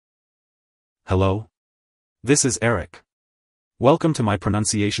Hello? This is Eric. Welcome to my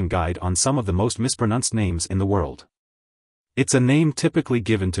pronunciation guide on some of the most mispronounced names in the world. It's a name typically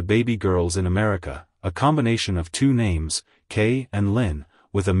given to baby girls in America, a combination of two names, Kay and Lynn,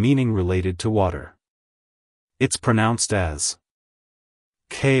 with a meaning related to water. It's pronounced as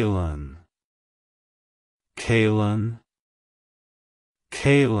Kaylyn, Kaylyn,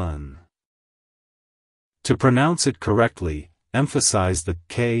 Kaylyn. To pronounce it correctly, emphasize the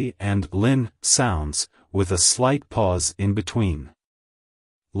K and Lynn sounds, with a slight pause in between.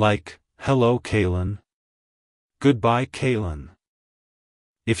 Like, hello Kaylyn. Goodbye Kaylyn.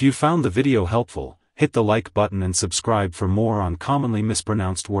 If you found the video helpful, hit the like button and subscribe for more on commonly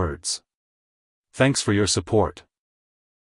mispronounced words. Thanks for your support.